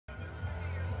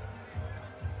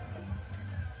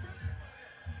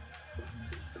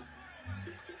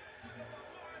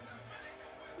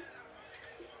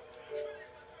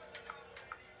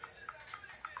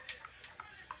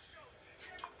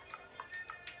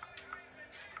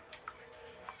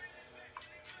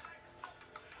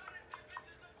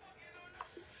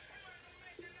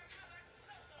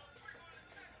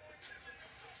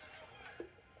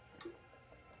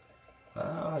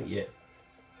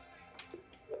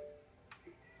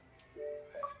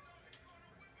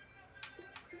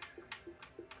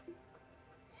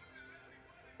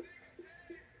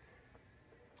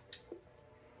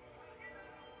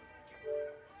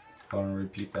I'm going to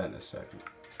repeat that in a second.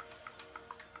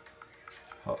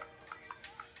 Oh.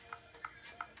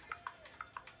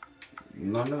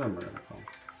 None of them are going to come.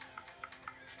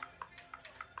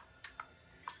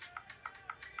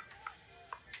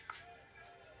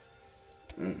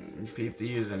 Repeat the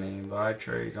username. Buy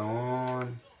trade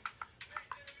on.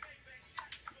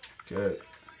 Good.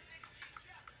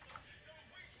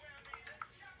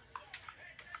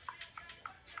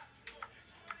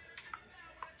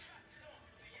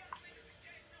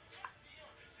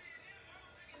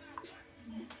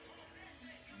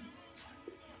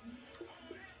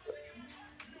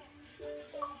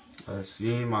 Let's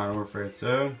see, Modern Warfare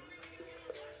 2.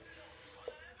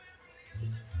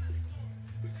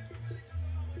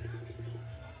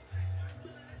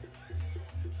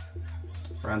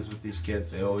 Friends with these kids,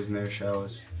 they always know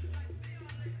shows.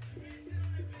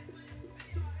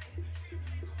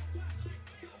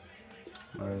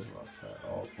 Where's LuQzZ?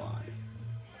 All fine.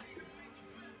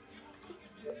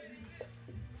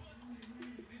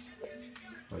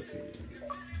 Wait till you.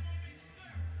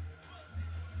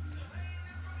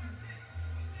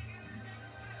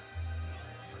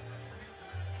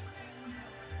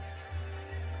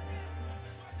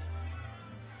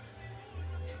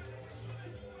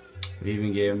 We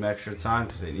even gave them extra time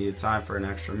because they needed time for an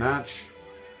extra match.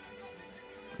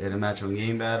 They had a match on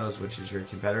Game Battles, which is your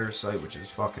competitor site, which is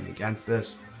fucking against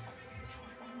this.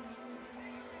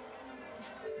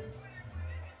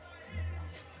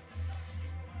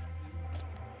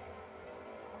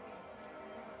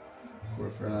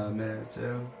 We're for another minute or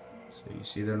two. So you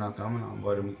see they're not coming, I'll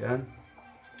invite them again.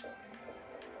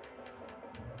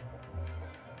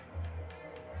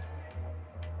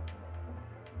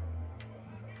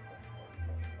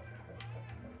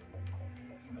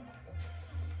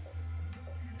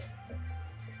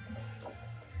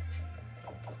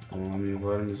 Let me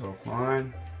invite him, he's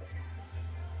offline.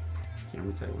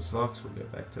 Camera table sucks, we'll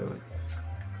get back to it. What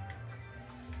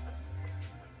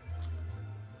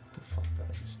the fuck did I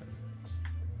just say?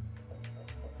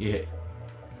 Yeah.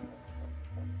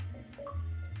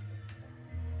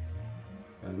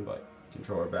 Invite.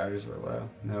 Controller batteries were low.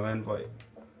 No invite.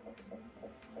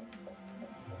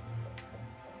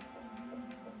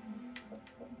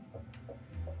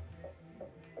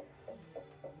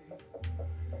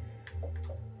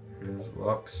 Here's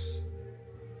LuQzZ.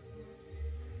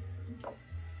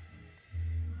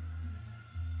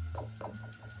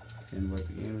 Invite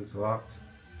the game is locked.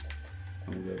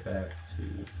 I'm gonna go back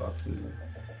to fucking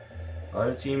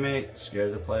other teammate.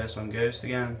 Scared to play us on Ghost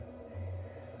again.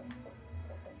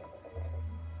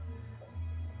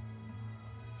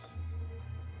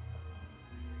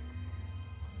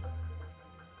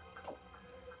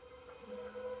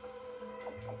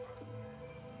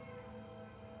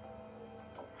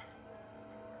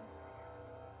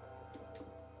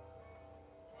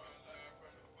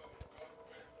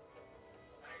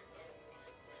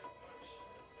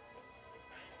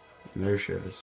 Their shit is